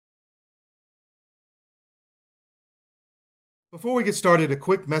Before we get started, a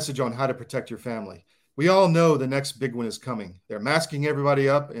quick message on how to protect your family. We all know the next big one is coming. They're masking everybody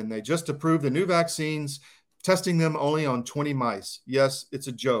up, and they just approved the new vaccines, testing them only on 20 mice. Yes, it's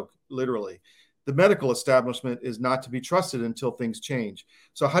a joke, literally. The medical establishment is not to be trusted until things change.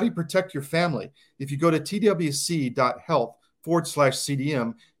 So, how do you protect your family? If you go to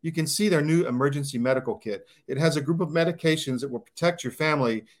twc.health/CDM, you can see their new emergency medical kit. It has a group of medications that will protect your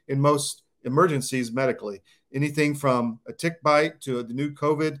family in most emergencies medically, anything from a tick bite to the new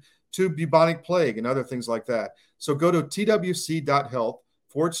COVID to bubonic plague and other things like that. So go to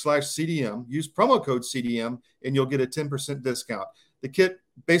twc.health/CDM, use promo code CDM, and you'll get a 10% discount. The kit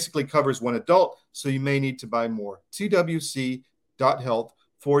basically covers one adult, so you may need to buy more.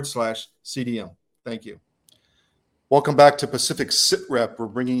 twc.health/CDM. Thank you. Welcome back to Pacific SitRep. We're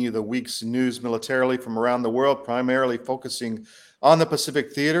bringing you the week's news militarily from around the world, primarily focusing on the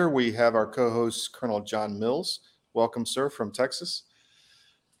Pacific Theater. We have our co-host, Colonel John Mills. Welcome, sir, from Texas.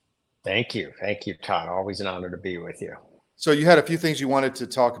 Thank you. Thank you, Todd. Always an honor to be with you. So you had a few things you wanted to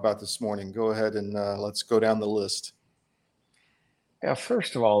talk about this morning. Go ahead and let's go down the list. Yeah,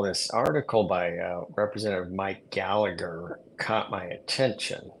 first of all, this article by Representative Mike Gallagher caught my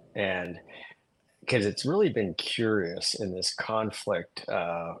attention, and because it's really been curious in this conflict,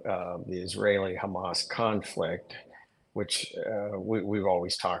 the Israeli-Hamas conflict, which we've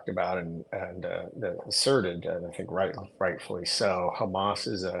always talked about and asserted, and I think rightfully so. Hamas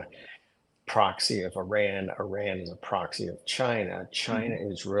is a proxy of Iran. Iran is a proxy of China. China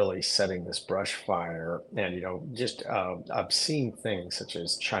is really setting this brush fire, and just obscene things such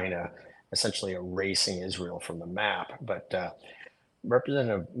as China essentially erasing Israel from the map. But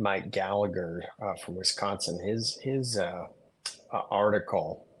Representative Mike Gallagher from Wisconsin, his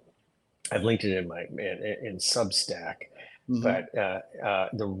article, I've linked it in Substack, but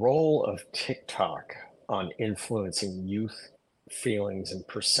the role of TikTok on influencing youth feelings and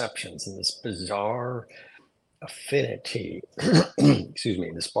perceptions and this bizarre affinity, excuse me,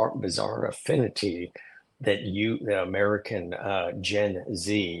 this bizarre affinity that the American Gen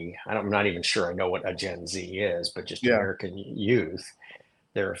Z, I'm not even sure I know what a Gen Z is, but just American youth,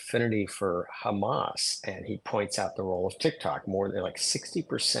 their affinity for Hamas. And he points out the role of TikTok. More than like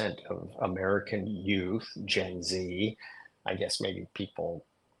 60% of American youth, Gen Z, I guess maybe people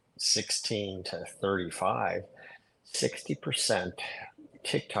 16 to 35, 60%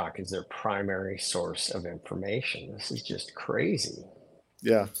 TikTok is their primary source of information. This is just crazy.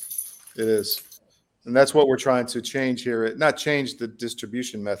 Yeah, it is. And that's what we're trying to change here. Not change the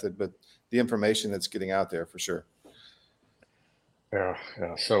distribution method, but the information that's getting out there for sure. Yeah.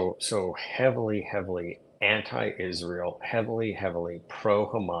 So heavily anti-Israel, heavily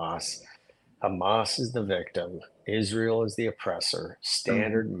pro-Hamas. Hamas is the victim. Israel is the oppressor.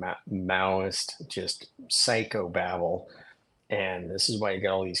 Standard Maoist, just psychobabble. And this is why you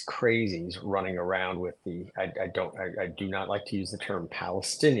got all these crazies running around with I do not like to use the term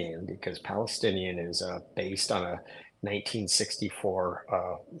Palestinian, because Palestinian is based on a 1964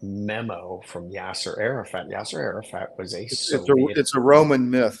 memo from Yasser Arafat. Yasser Arafat was a Soviet. It's a Roman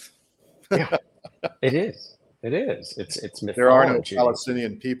myth. Yeah, it is. It is. It's mythology. There are no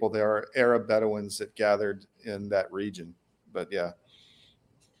Palestinian people. There are Arab Bedouins that gathered in that region. But yeah,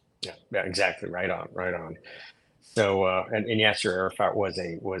 exactly. Right on. So, and Yasser Arafat was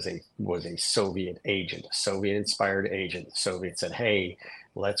a Soviet agent, a Soviet-inspired agent. The Soviets said, "Hey,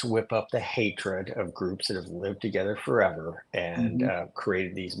 let's whip up the hatred of groups that have lived together forever," and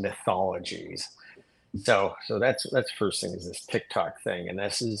created these mythologies. So that's first thing, is this TikTok thing, and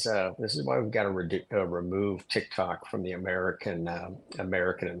this is why we've got to remove TikTok from the American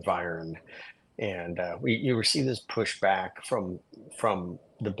environment. And you receive this pushback from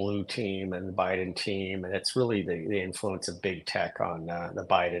the blue team and the Biden team, and it's really the influence of big tech on the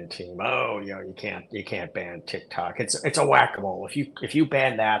Biden team. Oh, you can't ban TikTok. It's a whack-a-mole. If you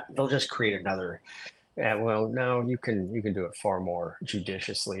ban that, they'll just create another. Well, no, you can do it far more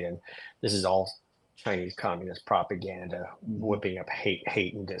judiciously, and this is all Chinese communist propaganda, whipping up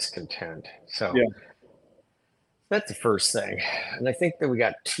hate and discontent. So. Yeah. That's the first thing. And I think that we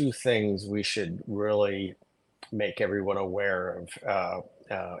got two things we should really make everyone aware of.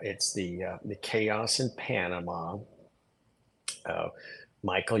 It's the chaos in Panama.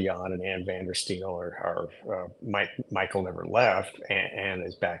 Michael Yon and Ann Vandersteel are Michael never left. Ann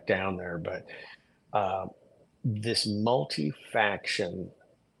is back down there. But this multi-faction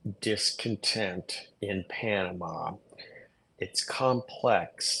discontent in Panama, it's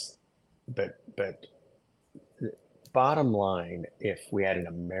complex, but bottom line, if we had an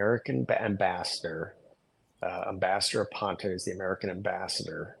American ambassador, Ambassador Aponte is the American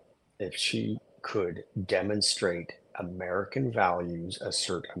ambassador, if she could demonstrate American values,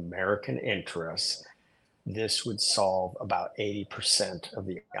 assert American interests, this would solve about 80% of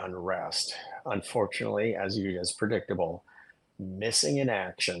the unrest. Unfortunately, as predictable, missing in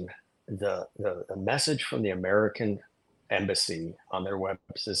action, the message from the American embassy on their web,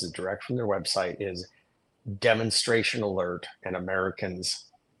 this is direct from their website, is demonstration alert, and Americans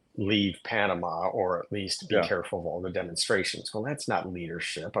leave Panama, or at least be Yeah. careful of all the demonstrations. Well, that's not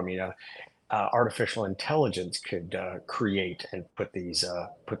leadership. I mean, artificial intelligence could create and put these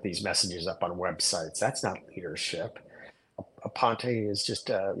messages up on websites. That's not leadership. Aponte is just,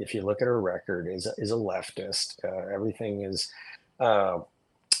 if you look at her record, is a leftist. Everything is uh,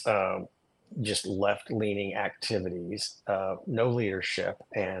 uh, just left-leaning activities, no leadership,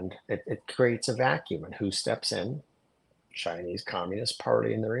 and it creates a vacuum. And who steps in? Chinese Communist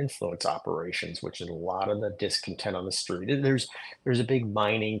Party and their influence operations, which is a lot of the discontent on the street. And there's a big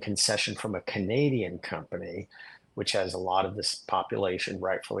mining concession from a Canadian company, which has a lot of this population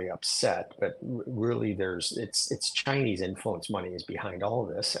rightfully upset. But really, it's Chinese influence money is behind all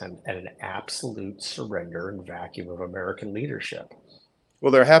of this, and an absolute surrender and vacuum of American leadership.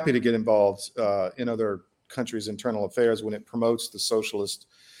 Well, they're happy to get involved in other countries' internal affairs when it promotes the socialist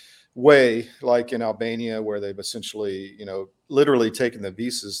way, like in Albania, where they've essentially, literally taken the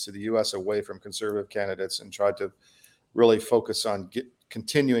visas to the U.S. away from conservative candidates and tried to really focus on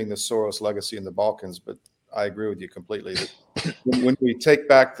continuing the Soros legacy in the Balkans. But I agree with you completely that when we take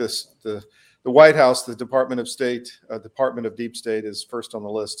back the White House, the Department of State, Department of Deep State is first on the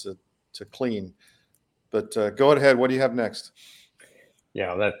list to clean. But go ahead. What do you have next?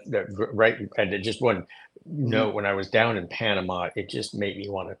 Yeah, that right. And just one Mhm. note, when I was down in Panama, it just made me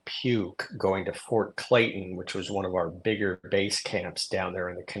want to puke going to Fort Clayton, which was one of our bigger base camps down there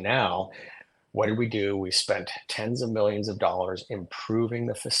in the canal. What did we do? We spent tens of millions of dollars improving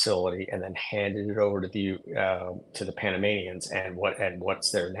the facility and then handed it over to the Panamanians. And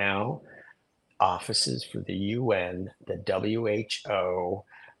what's there now? Offices for the UN, the WHO,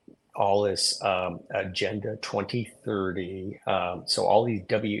 all this Agenda 2030. So all these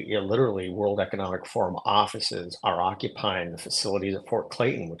literally World Economic Forum offices are occupying the facilities at Fort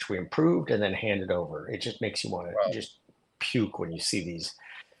Clayton, which we improved and then handed over. It just makes you want to Wow. just puke when you see these.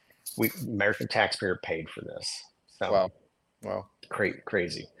 American taxpayer paid for this. So Wow. Wow.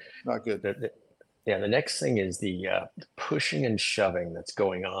 crazy. Not good. Yeah, the next thing is the pushing and shoving that's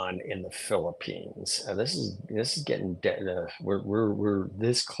going on in the Philippines. This is getting we're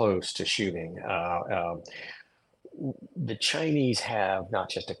this close to shooting. The Chinese have not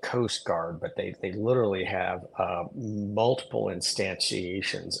just a coast guard, but they literally have multiple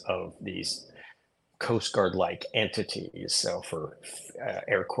instantiations of these coast guard like entities. So for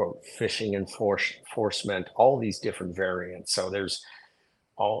air quote fishing enforcement, all these different variants. So there's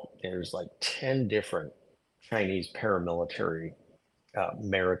like 10 different Chinese paramilitary,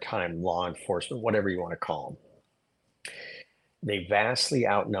 maritime law enforcement, whatever you want to call them. They vastly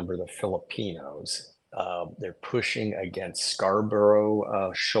outnumber the Filipinos. They're pushing against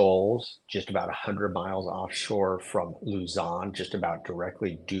Scarborough Shoals, just about 100 miles offshore from Luzon, just about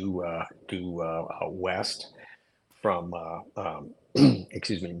directly due west from,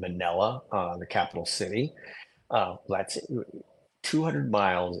 excuse me, Manila, the capital city. That's 200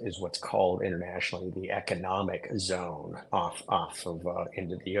 miles is what's called internationally the economic zone off of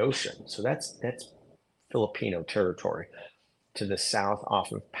into the ocean. So that's Filipino territory. To the south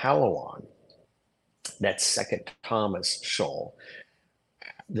off of Palawan, that's Second Thomas Shoal.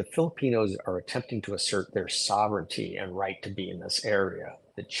 The Filipinos are attempting to assert their sovereignty and right to be in this area.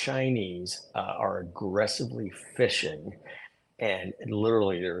 The Chinese are aggressively fishing, and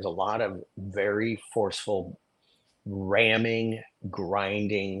literally there's a lot of very forceful ramming,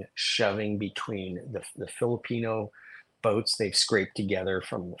 grinding, shoving between the Filipino boats they've scraped together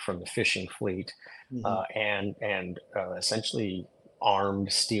from the fishing fleet, Mhm. and essentially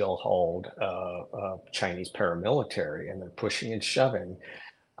armed, steel-hulled Chinese paramilitary, and they're pushing and shoving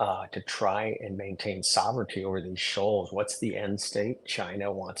to try and maintain sovereignty over these shoals. What's the end state?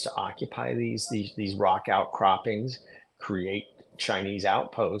 China wants to occupy these rock outcroppings, create Chinese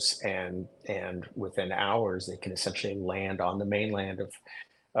outposts, and within hours they can essentially land on the mainland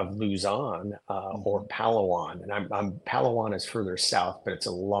of Luzon or Mhm. Palawan. And Palawan is further south, but it's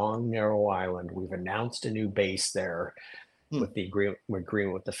a long, narrow island. We've announced a new base there Hmm. with the agreement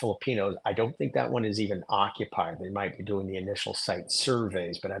with the Filipinos. I don't think that one is even occupied. They might be doing the initial site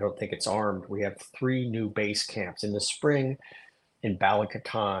surveys, but I don't think it's armed. We have 3 new base camps in the spring. in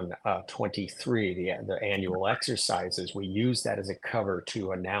Balikatan 23, the annual exercises, we use that as a cover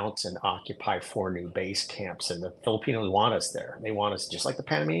to announce and occupy 4 new base camps. And the Filipinos want us there. They want us just like the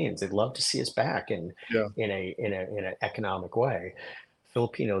Panamanians. They'd love to see us back Yeah. in an economic way.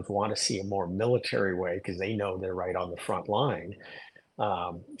 Filipinos want to see a more military way because they know they're right on the front line.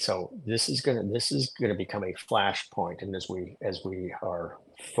 So this is gonna become a flashpoint, and as we are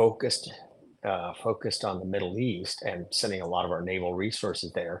focused on the Middle East and sending a lot of our naval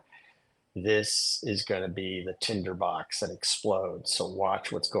resources there, this is going to be the tinderbox that explodes. So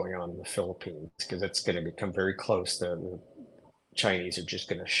watch what's going on in the Philippines because it's going to become very close. The Chinese are just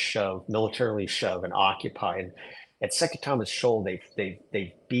going to militarily shove and occupy. And at Second Thomas Shoal,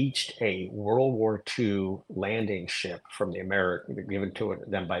 they've beached a World War II landing ship from the American, given to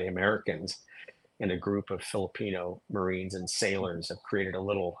them by the Americans, and a group of Filipino Marines and sailors have created a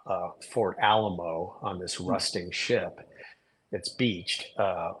little Fort Alamo on this rusting ship that's beached,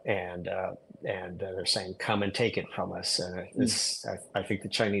 and they're saying, "Come and take it from us." And I think the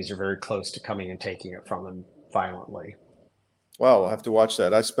Chinese are very close to coming and taking it from them violently. Wow, I'll have to watch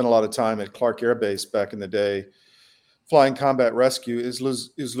that. I spent a lot of time at Clark Air Base back in the day, flying combat rescue. Is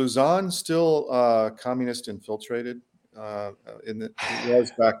Luzon still communist infiltrated? It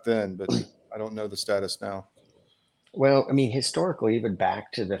was back then, but I don't know the status now. Well, I mean, historically, even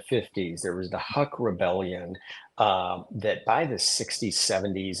back to the 50s, there was the Huck Rebellion that by the 60s,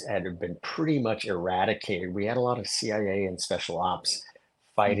 70s had been pretty much eradicated. We had a lot of CIA and special ops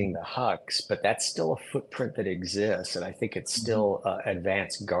fighting Mhm, the Hucks, but that's still a footprint that exists, and I think it's mhm, still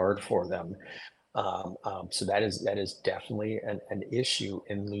advanced guard for them. So that is definitely an issue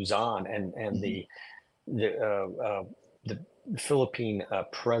in Luzon, and mhm, the Philippine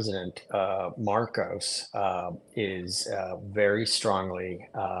president Marcos is very strongly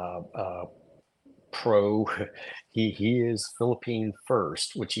pro. He is Philippine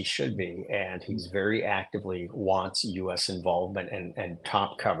first, which he should be, and he's very actively wants U.S. involvement and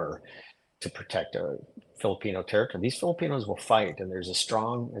top cover to protect Filipino territory. These Filipinos will fight, and there's a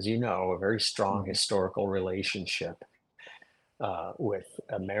strong, as you know, a very strong mhm, historical relationship with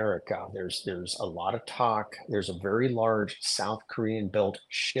America. There's a lot of talk. There's a very large South Korean built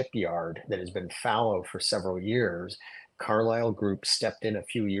shipyard that has been fallow for several years. Carlyle Group stepped in a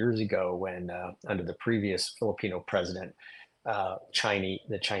few years ago when, under the previous Filipino president, the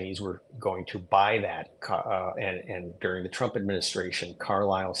Chinese were going to buy that, and during the Trump administration,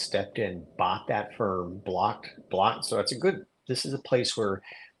 Carlyle stepped in, bought that firm, blocked. So it's a good. This is a place where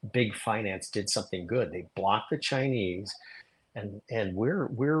big finance did something good. They blocked the Chinese, and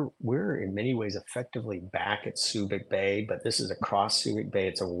we're in many ways effectively back at Subic Bay, but this is across Subic Bay.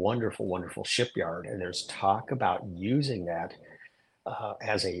 It's a wonderful, wonderful shipyard, and there's talk about using that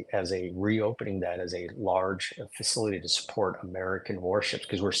as a reopening that as a large facility to support American warships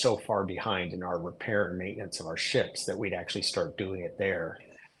because we're so far behind in our repair and maintenance of our ships that we'd actually start doing it there.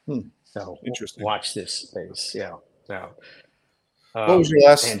 hmm. So Interesting. watch this space. Yeah. Yeah. What was your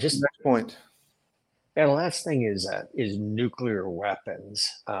And just next point? and the last thing is nuclear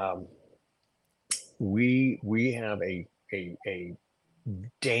weapons. We have a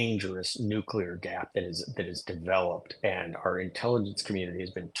dangerous nuclear gap that is developed, and our intelligence community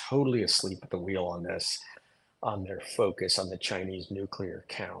has been totally asleep at the wheel on this, on their focus on the Chinese nuclear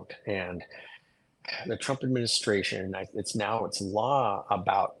count. And the Trump administration, it's law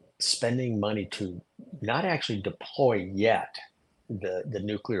about spending money to not actually deploy yet the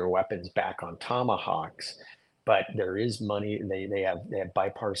nuclear weapons back on Tomahawks, but there is money. They have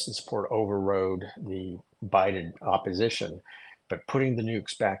bipartisan support, overrode the Biden opposition, but putting the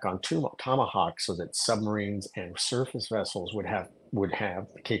nukes back on Tomahawks so that submarines and surface vessels would have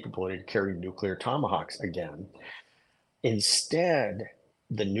the capability to carry nuclear Tomahawks again. Instead,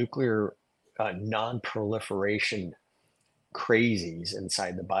 the nuclear non-proliferation crazies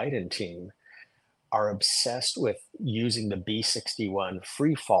inside the Biden team are obsessed with using the B-61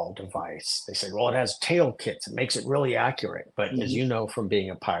 free fall device. They say, well, it has tail kits. It makes it really accurate. But as Mhm, you know from being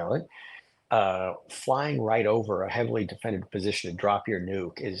a pilot, flying right over a heavily defended position to drop your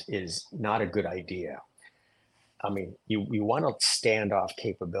nuke is not a good idea. I mean, you want a standoff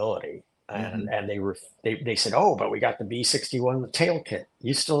capability. And mhm, and they said, oh, but we got the B-61 tail kit.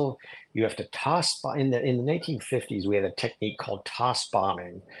 You have to toss in the 1950s. We had a technique called toss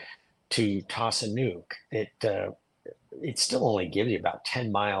bombing to toss a nuke. It still only gives you about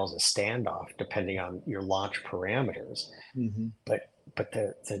 10 miles of standoff, depending on your launch parameters. mhm, But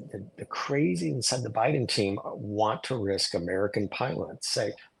the crazy inside the Biden team want to risk American pilots.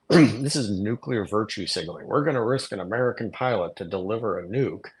 Say, this is nuclear virtue signaling. We're going to risk an American pilot to deliver a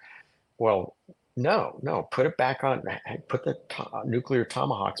nuke. Well, No, put it back on, put the nuclear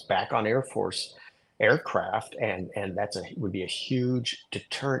tomahawks back on Air Force aircraft, and that's would be a huge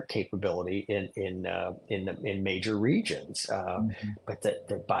deterrent capability in major regions. Mhm. But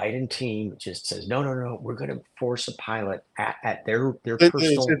the Biden team just says, no, we're going to force a pilot at their It's,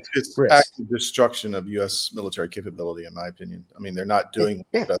 personal it's, it's risk. active destruction of U.S. military capability, in my opinion. I mean, they're not doing what's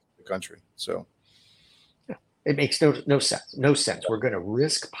Yeah, best for the country. So, it makes no sense. No sense. We're going to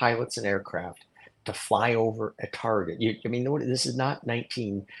risk pilots and aircraft to fly over a target. I mean, this is not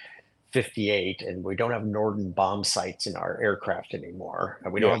 1958, and we don't have Norden bomb sights in our aircraft anymore.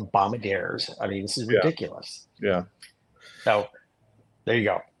 And we yeah, don't have bombardiers. I mean, this is yeah, ridiculous. yeah. So there you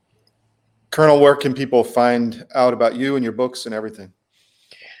go. Colonel, where can people find out about you and your books and everything?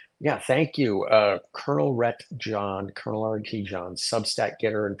 Yeah, thank you. Colonel Rhett John, Colonel RT John, Substack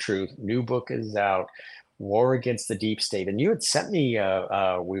Getter and Truth. New book is out. War Against the Deep State. And you had sent me,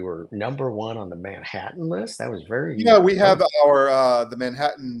 we were #1 on the Manhattan list. That was very, Yeah, we that have was, our the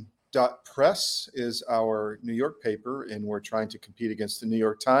Manhattan Press is our New York paper, and we're trying to compete against the New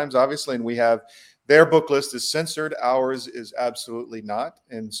York Times, obviously. And we have their book list is censored. Ours is absolutely not.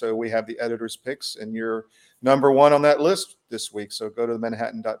 And so we have the editor's picks, and you're #1 on that list this week. So go to the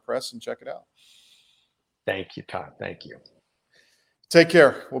Manhattan Press and check it out. thank you, Todd. Thank you. Take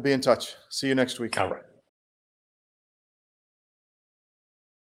care. We'll be in touch. See you next week. All right.